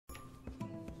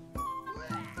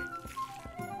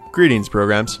Greetings,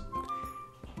 programs.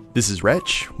 This is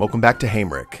Wretch. Welcome back to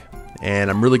Haimrick. And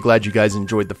I'm really glad you guys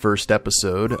enjoyed the first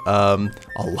episode. A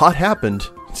lot happened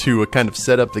to kind of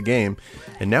set up the game.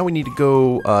 And now we need to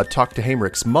go talk to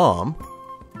Haimrick's mom.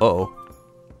 Uh-oh.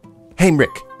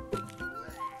 Haimrick!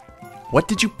 What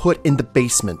did you put in the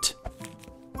basement?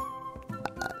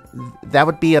 That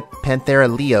would be a Panthera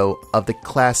Leo of the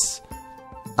class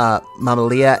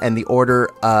Mammalia and the order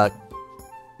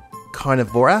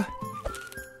Carnivora?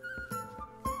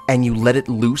 And you let it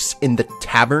loose in the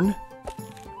tavern?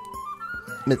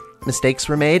 Mistakes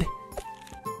were made?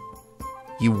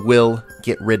 You will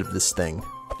get rid of this thing.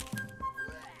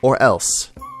 Or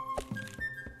else.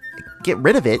 Get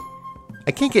rid of it?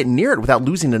 I can't get near it without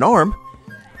losing an arm.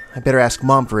 I better ask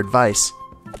Mom for advice.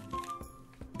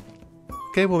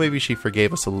 Okay, well maybe she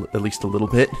forgave us at least a little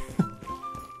bit.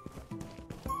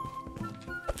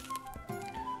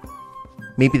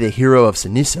 Maybe the hero of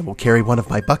Sinissa will carry one of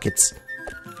my buckets.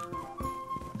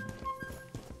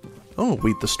 Oh,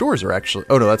 wait, the stores are actually...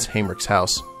 Oh, no, that's Haimrick's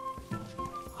house.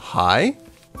 Hi?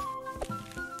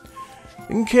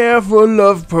 Care for a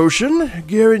love potion?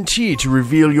 Guaranteed to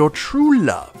reveal your true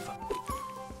love.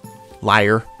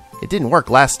 Liar. It didn't work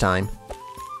last time.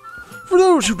 For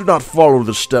those who do not follow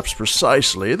the steps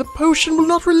precisely, the potion will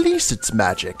not release its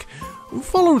magic.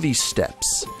 Follow these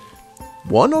steps.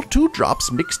 1 or 2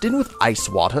 drops mixed in with ice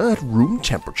water at room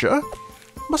temperature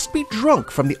must be drunk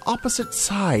from the opposite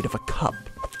side of a cup.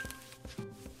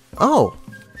 Oh,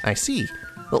 I see.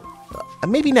 Well,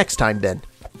 maybe next time then.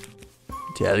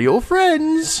 Tell your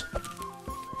friends.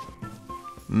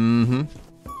 Mm-hmm.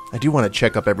 I do want to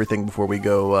check up everything before we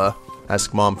go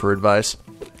ask Mom for advice.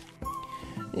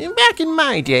 Back in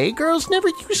my day, girls never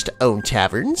used to own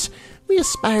taverns. We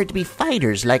aspired to be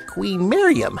fighters like Queen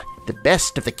Miriam, the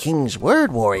best of the king's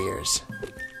word warriors.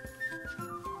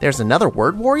 There's another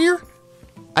word warrior?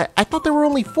 I thought there were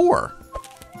only 4.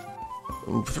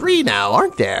 3 now,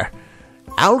 aren't there?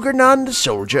 Algernon the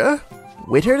soldier,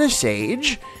 Witter the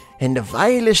sage, and the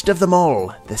vilest of them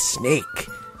all, the snake,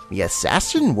 the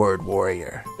assassin word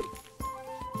warrior.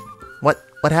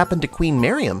 What happened to Queen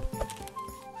Miriam?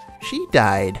 She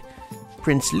died.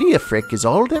 Prince Leofric is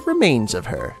all that remains of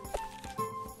her.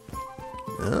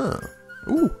 Oh.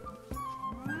 Ooh.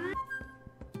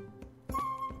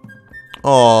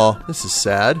 Aw, this is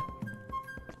sad.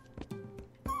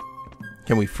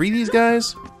 Can we free these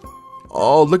guys?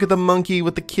 Oh, look at the monkey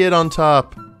with the kid on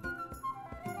top.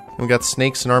 And we got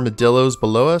snakes and armadillos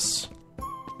below us.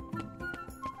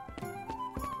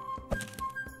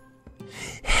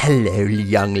 Hello,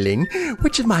 youngling.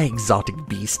 Which of my exotic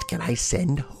beasts can I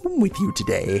send home with you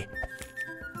today?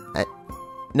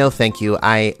 No, thank you.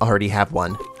 I already have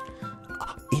one.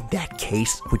 In that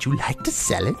case, would you like to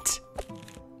sell it?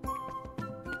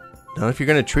 Not if you're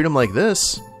gonna treat them like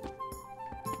this.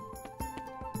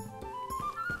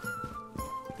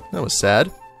 That was sad.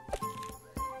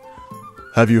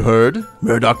 Have you heard?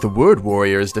 Murdoch the Word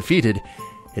Warrior is defeated.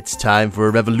 It's time for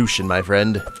a revolution, my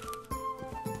friend.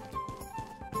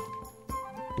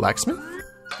 Blacksmith?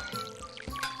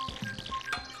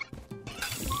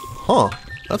 Huh,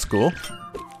 that's cool.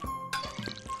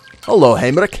 Hello,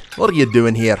 Haimrick. What are you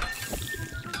doing here?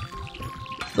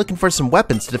 Looking for some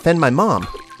weapons to defend my mom.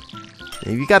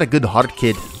 You got a good heart,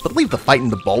 kid, but leave the fighting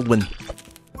to Baldwin.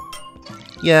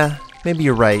 Yeah, maybe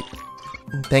you're right.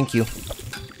 Thank you.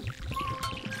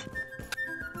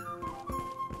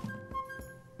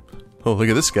 Oh, look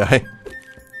at this guy.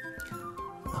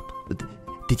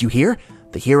 Did you hear?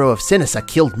 The hero of Sinissa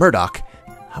killed Murdoch.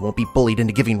 I won't be bullied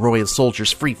into giving royal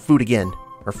soldiers free food again.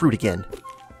 Or fruit again.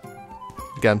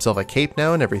 Got himself a cape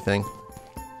now and everything.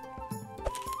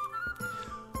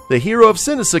 The hero of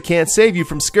Sinissa can't save you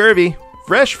from scurvy.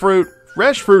 Fresh fruit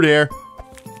here.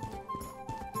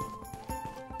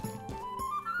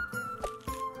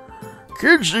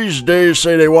 Kids these days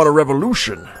say they want a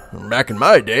revolution. Back in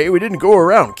my day, we didn't go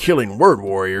around killing word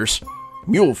warriors.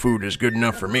 Mule food is good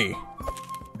enough for me.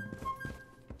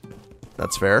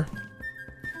 That's fair.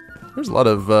 There's a lot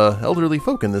of elderly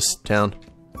folk in this town.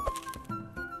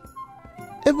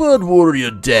 A word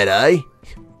warrior dead, eh?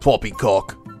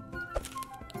 Poppycock.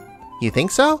 You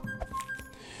think so?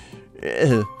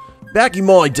 Back in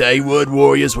my day, word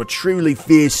warriors were truly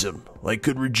fearsome. They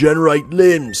could regenerate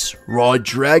limbs, ride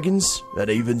dragons, and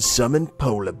even summon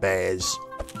polar bears.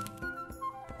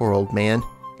 Poor old man.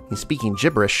 He's speaking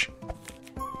gibberish.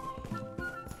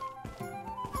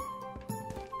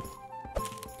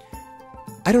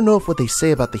 I don't know if what they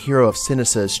say about the hero of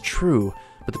Sinissa is true,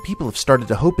 but the people have started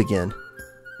to hope again.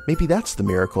 Maybe that's the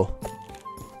miracle.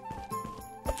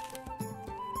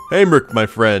 Haimrick, my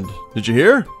friend, did you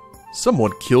hear?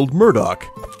 Someone killed Murdoch.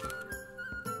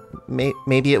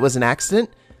 maybe it was an accident?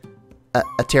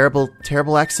 A terrible,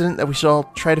 terrible accident that we should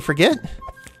all try to forget?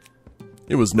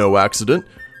 It was no accident.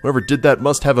 Whoever did that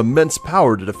must have immense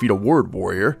power to defeat a word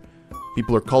warrior.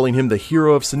 People are calling him the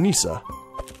hero of Sinisa.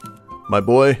 My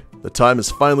boy, the time has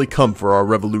finally come for our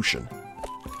revolution.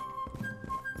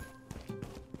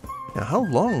 Now, how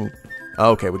long?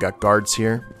 Oh, okay, we got guards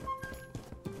here.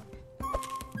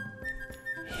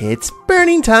 It's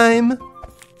burning time!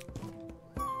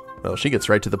 Well, she gets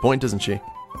right to the point, doesn't she?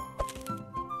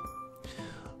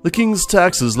 The king's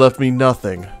taxes left me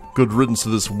nothing. Good riddance to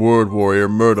this word warrior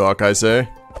Murdoch, I say.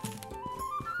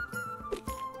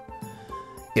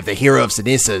 If the hero of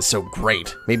Sinisa is so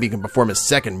great, maybe he can perform his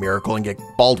second miracle and get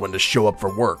Baldwin to show up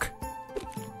for work.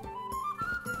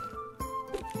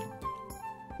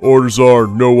 Orders are,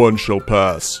 no one shall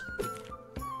pass.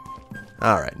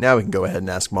 Alright, now we can go ahead and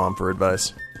ask Mom for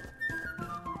advice.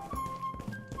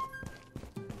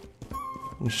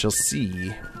 We shall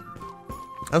see.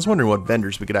 I was wondering what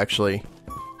vendors we could actually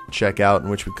check out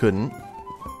and which we couldn't.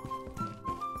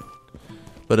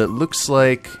 But it looks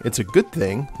like it's a good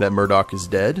thing that Murdoch is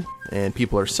dead, and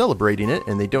people are celebrating it,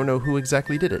 and they don't know who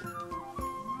exactly did it.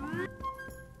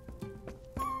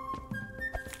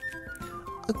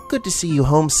 Good to see you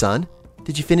home, son.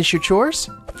 Did you finish your chores?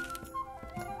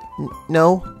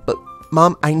 No, but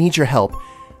Mom, I need your help.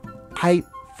 I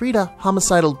freed a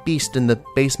homicidal beast in the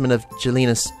basement of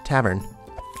Jelena's tavern.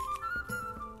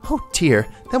 Oh dear,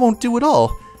 that won't do at all.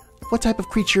 What type of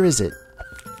creature is it?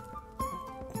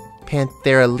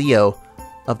 Panthera leo,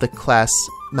 of the class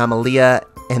Mammalia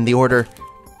and the order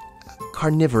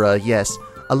Carnivora, yes,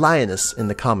 a lioness in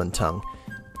the common tongue.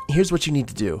 Here's what you need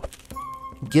to do.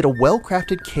 Get a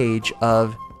well-crafted cage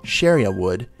of sharia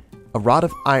wood, a rod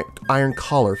of iron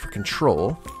collar for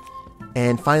control,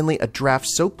 and finally a draft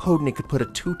so potent it could put a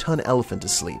 2-ton elephant to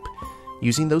sleep.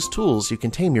 Using those tools, you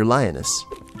can tame your lioness.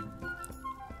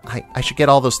 I should get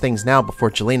all those things now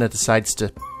before Jelena decides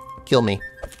to kill me.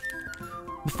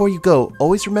 Before you go,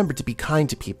 always remember to be kind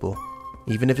to people,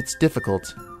 even if it's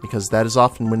difficult, because that is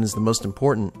often when is the most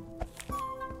important.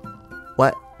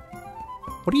 What?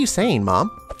 What are you saying, Mom?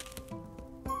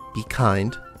 Be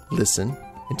kind, listen,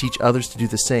 and teach others to do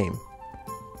the same.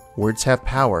 Words have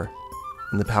power,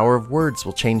 and the power of words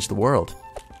will change the world.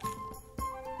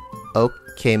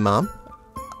 Okay, Mom.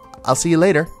 I'll see you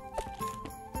later.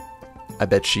 I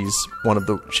bet she's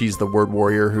the word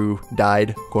warrior who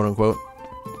died, quote unquote.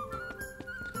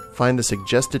 Find the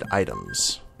suggested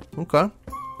items. Okay.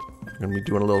 Gonna be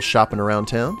doing a little shopping around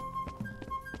town.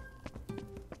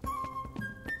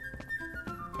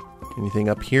 Anything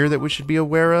up here that we should be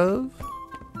aware of?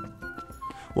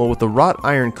 Well, with the wrought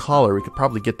iron collar, we could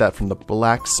probably get that from the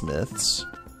blacksmiths.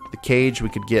 The cage we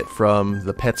could get from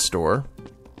the pet store.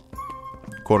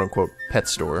 Quote unquote pet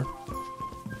store.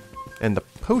 And the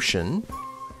potion,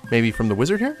 maybe from the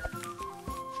wizard here?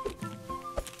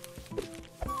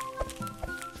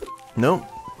 No.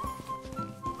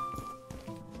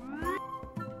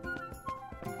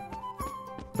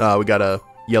 Ah, we got a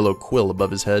yellow quill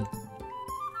above his head.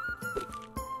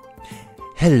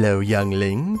 Hello,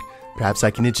 youngling. Perhaps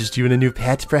I can interest you in a new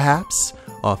pet, perhaps?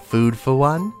 Or food for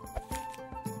one?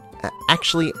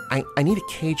 Actually, I need a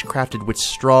cage crafted with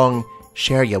strong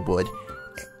sharia wood.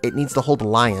 It needs to hold a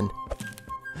lion.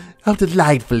 How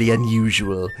delightfully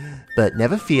unusual. But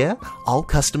never fear, all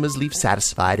customers leave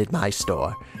satisfied at my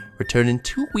store. Return in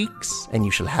 2 weeks, and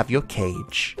you shall have your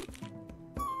cage.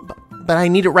 But I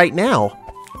need it right now.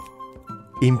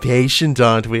 Impatient,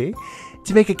 aren't we?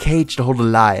 To make a cage to hold a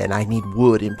lion, I need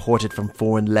wood imported from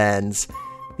foreign lands.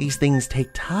 These things take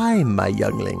time, my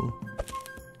youngling.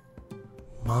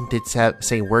 Mom did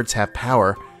say words have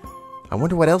power. I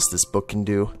wonder what else this book can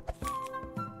do.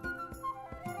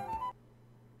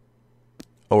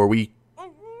 Oh, are we...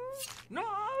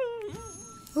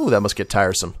 Oh, that must get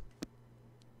tiresome.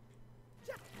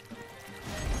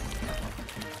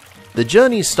 The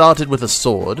journey started with a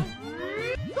sword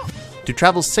to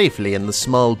travel safely in the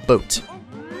small boat.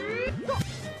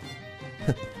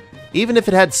 Even if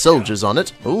it had soldiers on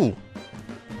it. Ooh.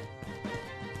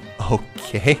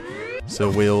 Okay. So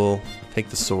we'll take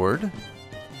the sword.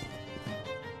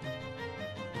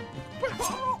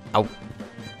 Ow.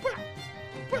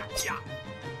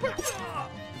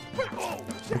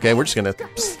 Okay, we're just gonna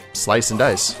slice and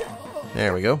dice.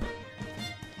 There we go.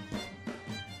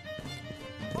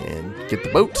 And get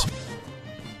the boat.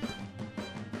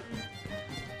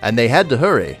 And they had to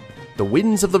hurry. The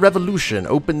winds of the revolution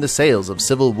opened the sails of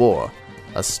civil war.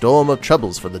 A storm of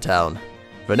troubles for the town.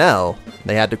 For now,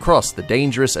 they had to cross the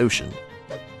dangerous ocean.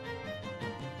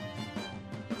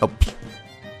 Oh.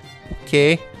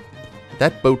 Okay.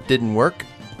 That boat didn't work.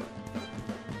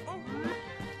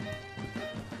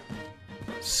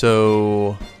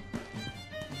 So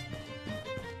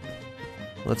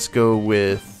let's go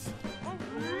with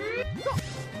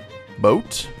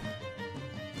boat.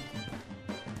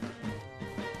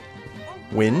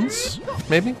 Winds,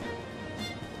 maybe?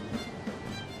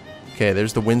 Okay,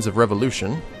 there's the winds of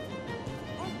revolution.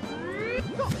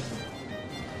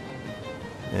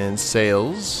 And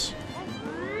sails.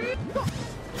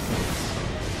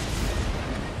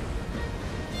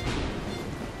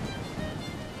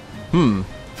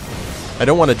 I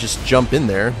don't want to just jump in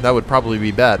there. That would probably be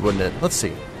bad, wouldn't it? Let's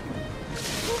see.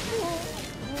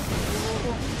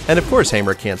 And of course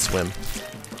Haimrick can't swim.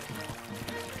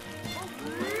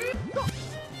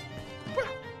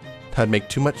 That'd make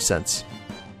too much sense.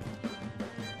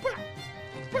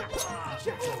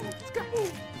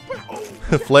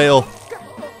 Flail.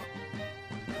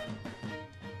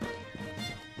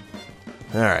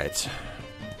 Alright.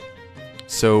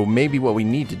 So maybe what we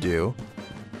need to do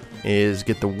is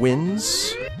get the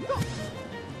winds.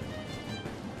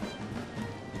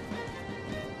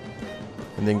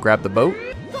 And then grab the boat.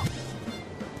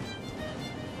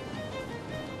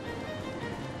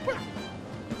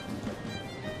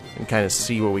 And kind of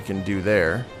see what we can do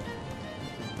there.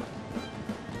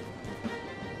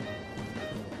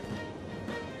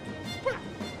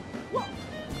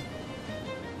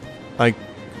 Like,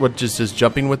 what just is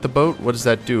jumping with the boat? What does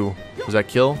that do? Does that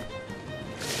kill?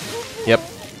 Yep.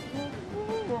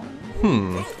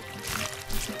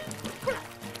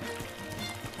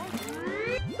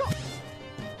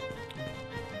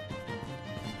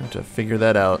 Have to figure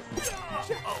that out.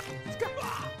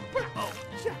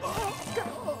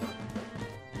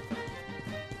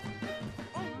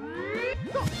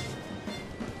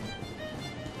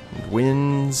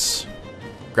 Winds.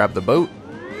 Grab the boat.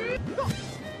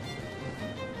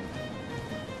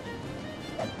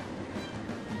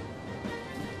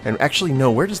 And actually,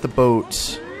 no, where does the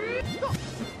boat...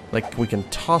 Like, we can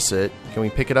toss it. Can we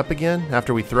pick it up again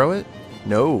after we throw it?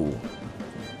 No.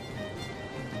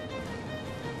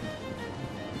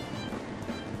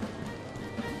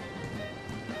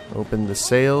 Open the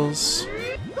sails.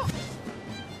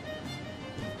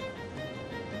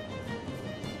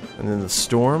 And then the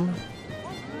storm.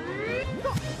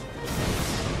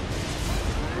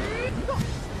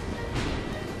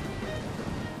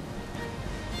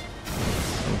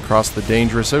 Across the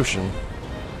dangerous ocean.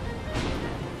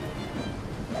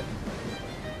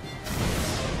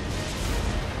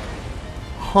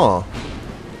 Huh.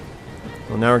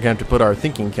 Well, now we're gonna have to put our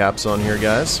thinking caps on here,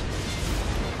 guys.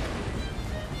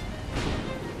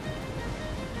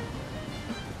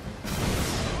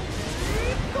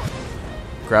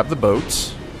 Grab the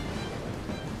boats.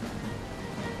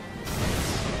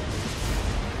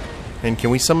 And can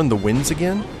we summon the winds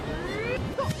again?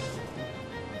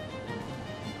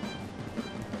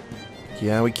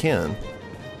 Yeah, we can.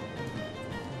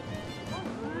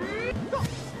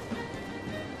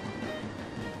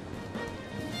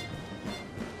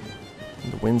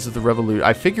 The winds of the revolution.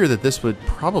 I figure that this would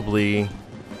probably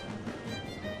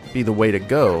be the way to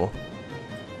go.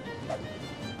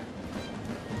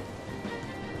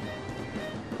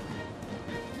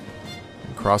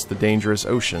 Across the dangerous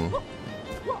ocean.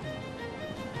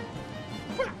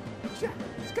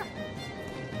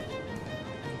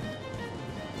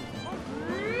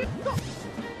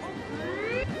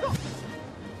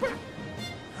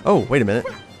 Oh, wait a minute.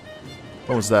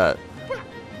 What was that?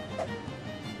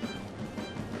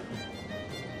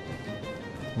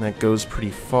 And that goes pretty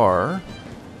far.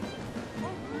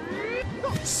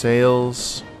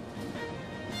 Sails.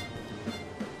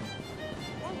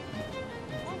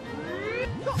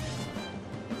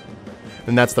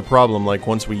 And that's the problem, like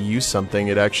once we use something,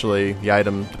 it actually,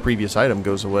 the previous item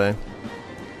goes away.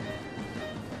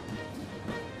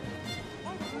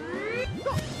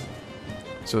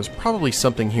 So there's probably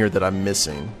something here that I'm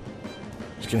missing.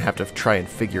 Just gonna have to try and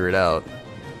figure it out.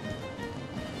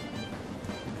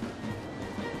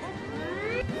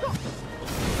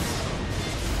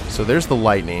 So there's the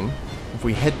lightning. If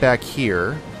we head back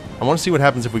here, I want to see what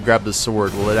happens if we grab the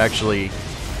sword. Will it actually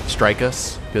strike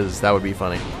us? Because that would be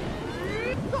funny.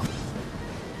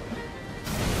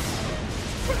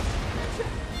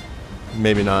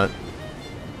 Maybe not.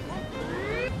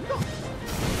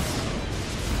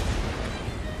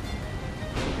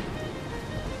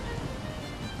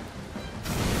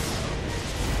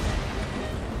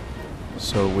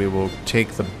 So we will take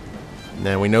the...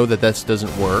 Now we know that this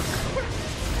doesn't work.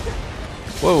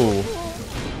 Whoa!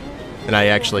 And I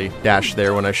actually dashed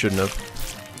there when I shouldn't have.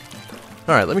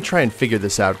 Alright, let me try and figure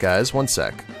this out, guys. One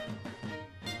sec.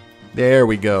 There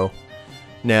we go.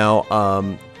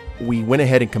 Now, we went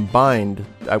ahead and combined,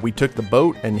 we took the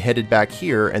boat and headed back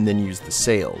here and then used the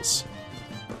sails.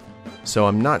 So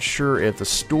I'm not sure if the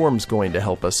storm's going to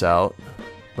help us out,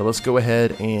 but let's go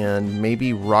ahead and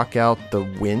maybe rock out the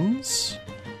winds.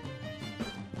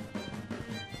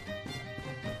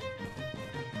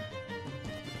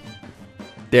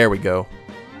 There we go.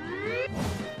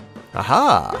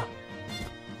 Aha!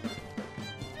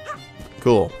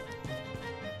 Cool.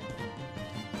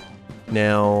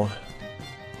 Now,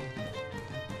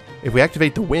 if we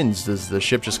activate the winds, does the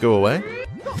ship just go away?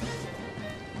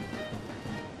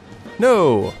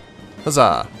 No!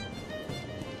 Huzzah!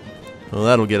 Well,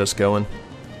 that'll get us going.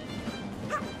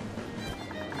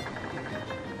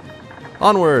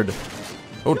 Onward!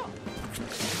 Oh.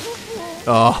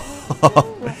 Oh.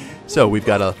 So we've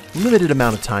got a limited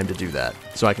amount of time to do that.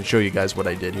 So I can show you guys what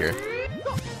I did here.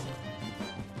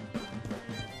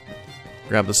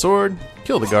 Grab the sword,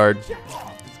 kill the guard.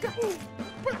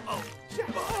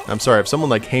 I'm sorry, if someone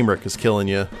like Haimrick is killing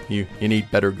you, you need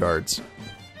better guards.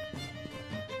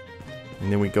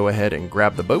 And then we go ahead and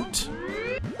grab the boat.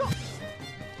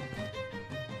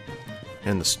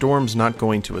 And the storm's not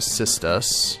going to assist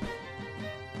us.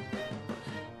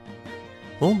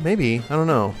 Well, maybe. I don't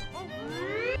know.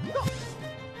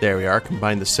 There we are.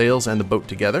 Combine the sails and the boat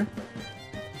together.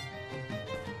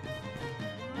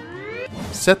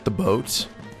 Set the boat.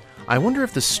 I wonder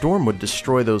if the storm would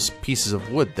destroy those pieces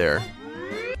of wood there.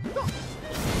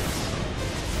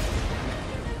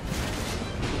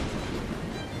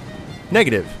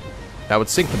 Negative. That would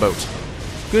sink the boat.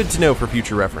 Good to know for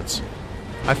future reference.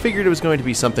 I figured it was going to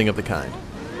be something of the kind.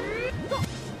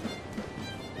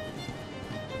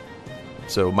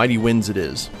 So, mighty winds it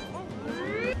is.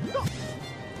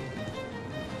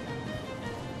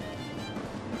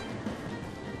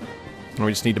 And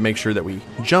we just need to make sure that we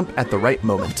jump at the right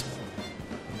moment.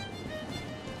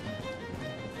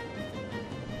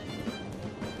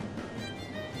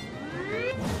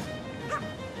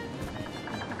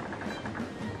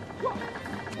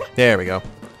 There we go.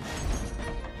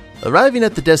 Arriving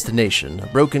at the destination, a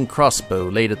broken crossbow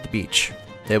laid at the beach.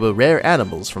 There were rare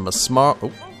animals from a small...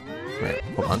 Oh, wait,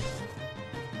 hold on.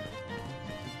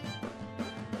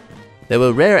 There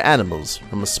were rare animals,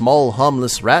 from a small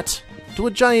harmless rat to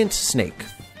a giant snake,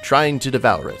 trying to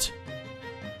devour it.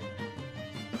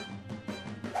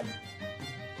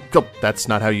 Oh, that's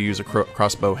not how you use a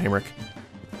crossbow, Haimrick.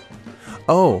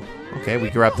 Oh, okay, we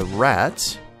grab the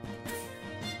rat.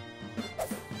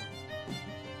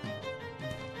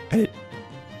 And it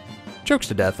chokes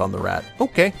to death on the rat.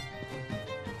 Okay.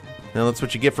 Now that's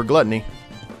what you get for gluttony.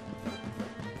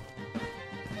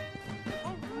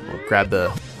 We'll grab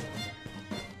the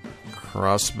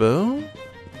crossbow.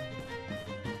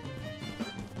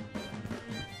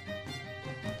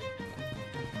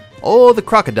 Oh, the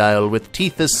crocodile with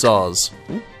teeth as saws.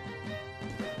 Ooh.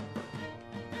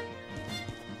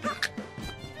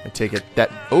 I take it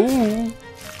that... Oh!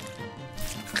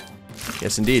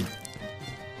 Yes, indeed.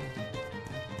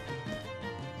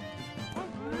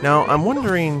 Now, I'm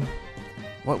wondering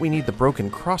what we need the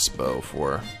broken crossbow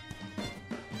for.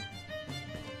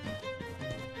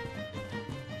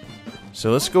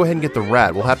 So let's go ahead and get the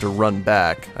rat. We'll have to run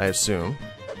back, I assume.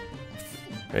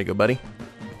 There you go, buddy.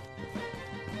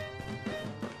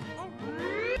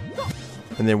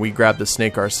 And then we grab the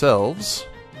snake ourselves.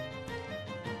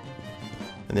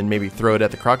 And then maybe throw it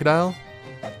at the crocodile.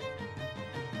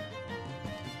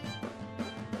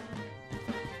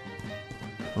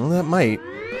 Well, that might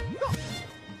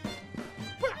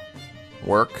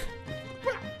work.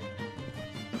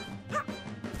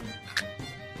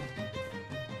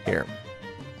 Here.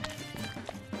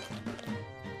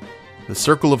 The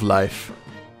circle of life.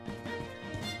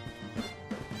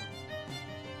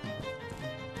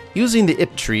 Using the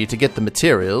Ep.2 to get the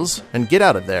materials and get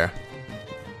out of there.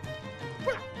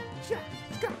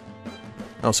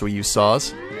 Oh, so we use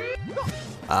saws?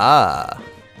 Ah.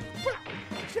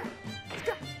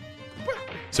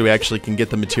 So we actually can get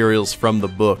the materials from the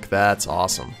book. That's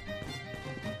awesome.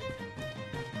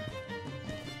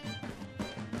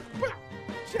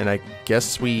 And I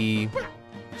guess we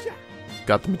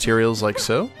got the materials like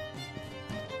so?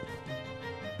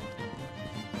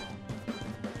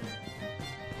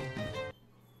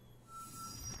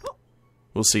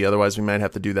 We'll see, otherwise we might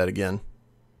have to do that again.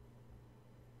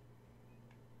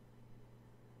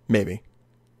 Maybe.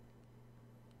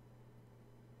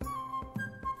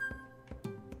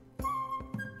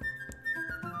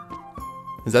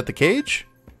 Is that the cage?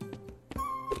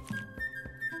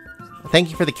 Thank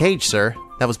you for the cage, sir.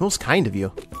 That was most kind of you.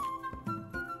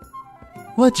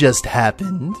 What just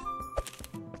happened?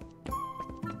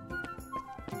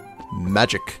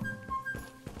 Magic.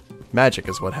 magic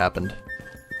is what happened.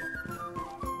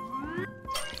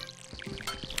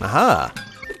 Aha!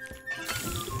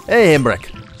 Hey, Haimrick.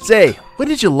 Say, when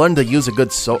did you learn to use a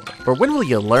good sword? Or when will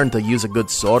you learn to use a good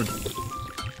sword?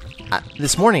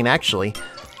 This morning, actually.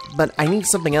 But I need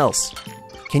something else.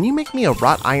 Can you make me a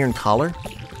wrought iron collar?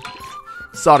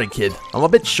 Sorry, kid. I'm a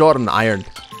bit short on iron.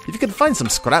 If you can find some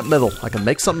scrap metal, I can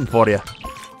make something for you.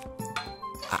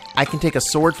 I can take a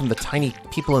sword from the tiny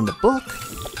people in the book.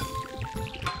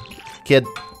 Kid,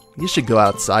 you should go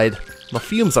outside. The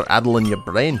fumes are addling your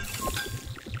brain.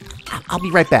 I'll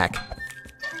be right back.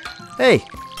 Hey,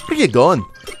 where you going?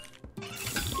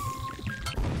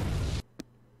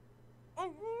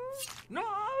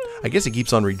 I guess it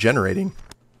keeps on regenerating.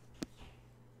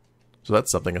 So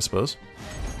that's something, I suppose.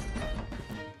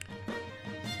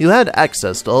 You had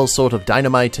access to all sort of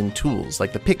dynamite and tools,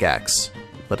 like the pickaxe.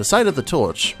 But aside of the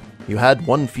torch, you had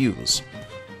one fuse.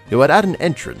 You had at an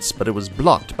entrance, but it was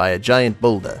blocked by a giant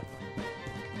boulder.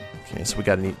 Okay, so we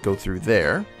gotta go through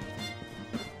there.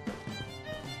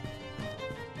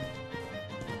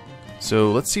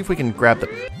 So let's see if we can grab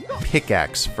the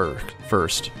pickaxe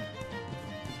first.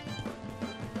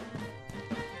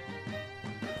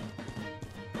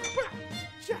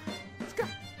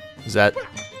 Is that...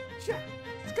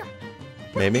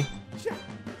 maybe?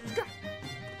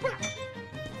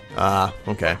 Ah,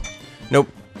 okay. Nope.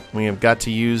 We have got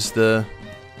to use the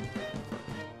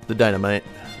dynamite.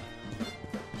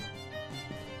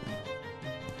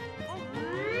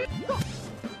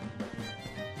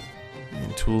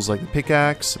 And tools like the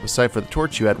pickaxe. Aside for the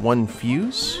torch, you had one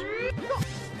fuse.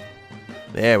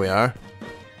 There we are.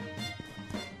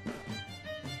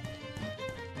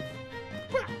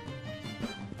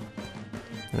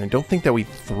 And I don't think that we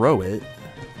throw it.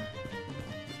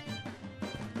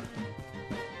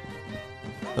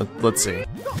 Let's see.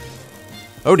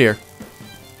 Oh dear.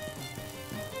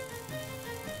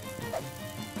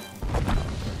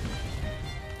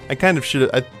 I kind of should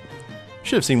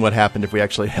have seen what happened if we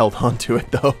actually held on to it,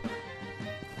 though.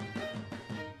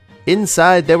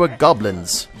 Inside there were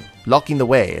goblins, blocking the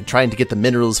way and trying to get the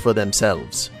minerals for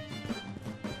themselves.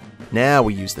 Now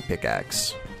we use the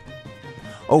pickaxe.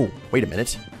 Oh, wait a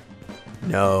minute.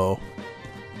 No.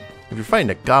 If you're fighting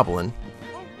a goblin,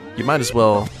 you might as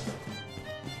well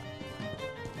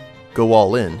go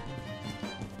all in.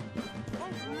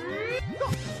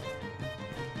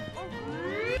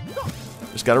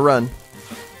 Just gotta run.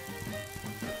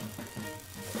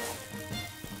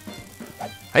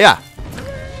 Hiya!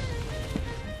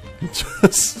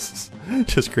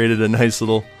 Just created a nice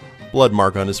little blood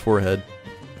mark on his forehead.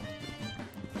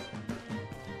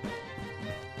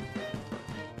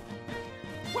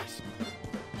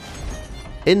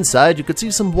 Inside, you could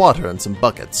see some water and some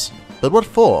buckets. But what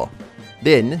for?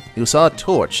 Then, you saw a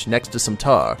torch next to some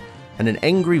tar, and an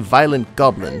angry, violent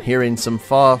goblin near some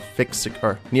far-fixed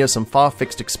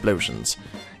explosions.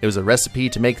 It was a recipe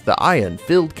to make the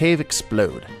iron-filled cave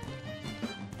explode.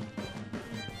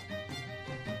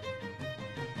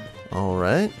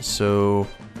 Alright, so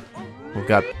we've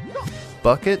got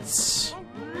buckets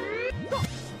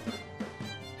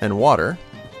and water.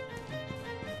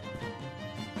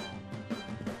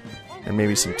 And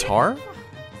maybe some tar?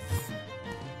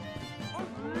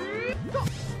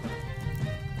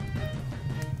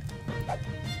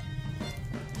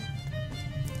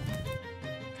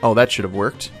 Oh, that should have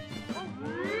worked.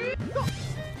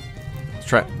 Let's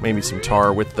try maybe some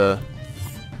tar with the...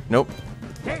 Nope.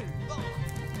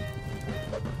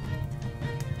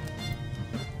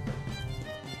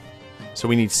 So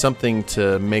we need something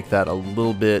to make that a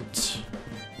little bit...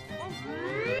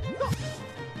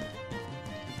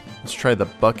 Let's try the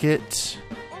bucket.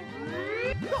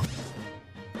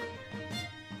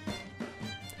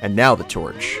 And now the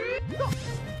torch.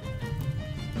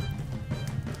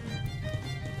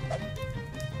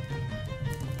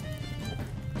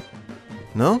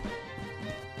 No?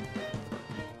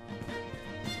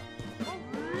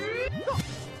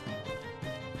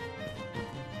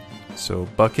 So,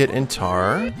 bucket and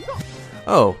tar.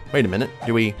 Oh, wait a minute.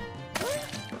 Do we...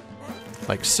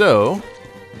 like so?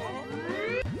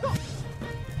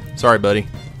 Sorry, buddy.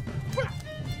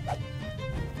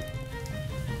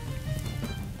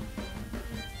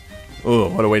 Oh,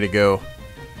 what a way to go.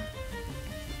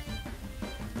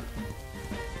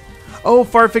 Oh,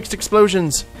 far-fixed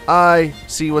explosions! I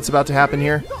see what's about to happen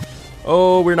here.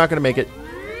 Oh, we're not gonna make it.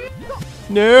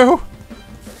 No!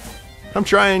 I'm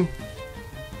trying.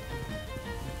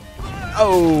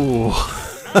 Oh!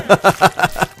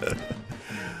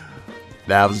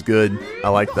 That was good. I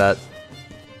like that.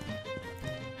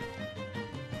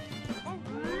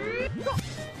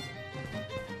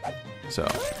 So,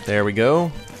 there we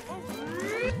go.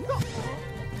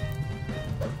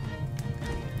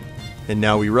 And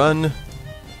now we run.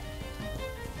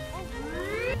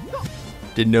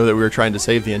 Didn't know that we were trying to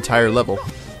save the entire level.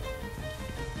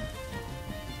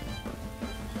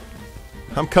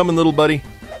 I'm coming, little buddy.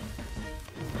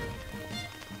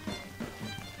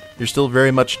 You're still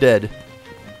very much dead.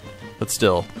 But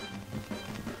still.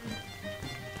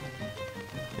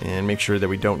 And make sure that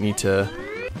we don't need to...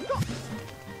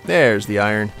 There's the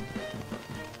iron.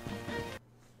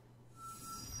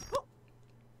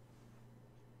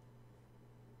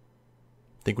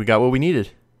 Think we got what we needed.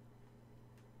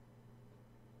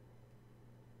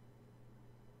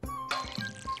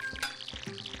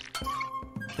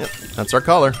 Yep, that's our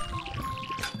caller.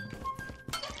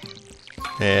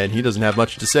 And he doesn't have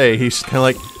much to say. He's kind of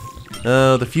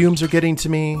like, the fumes are getting to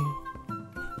me.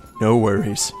 No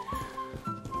worries.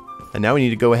 And now we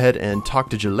need to go ahead and talk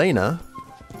to Jenela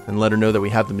and let her know that we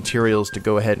have the materials to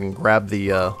go ahead and grab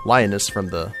the lioness from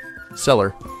the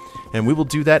cellar. And we will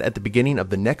do that at the beginning of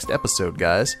the next episode,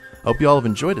 guys. I hope you all have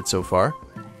enjoyed it so far.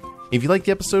 If you liked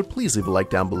the episode, please leave a like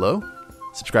down below.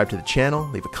 Subscribe to the channel,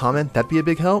 leave a comment, that'd be a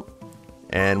big help.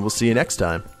 And we'll see you next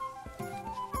time.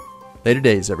 Later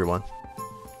days, everyone.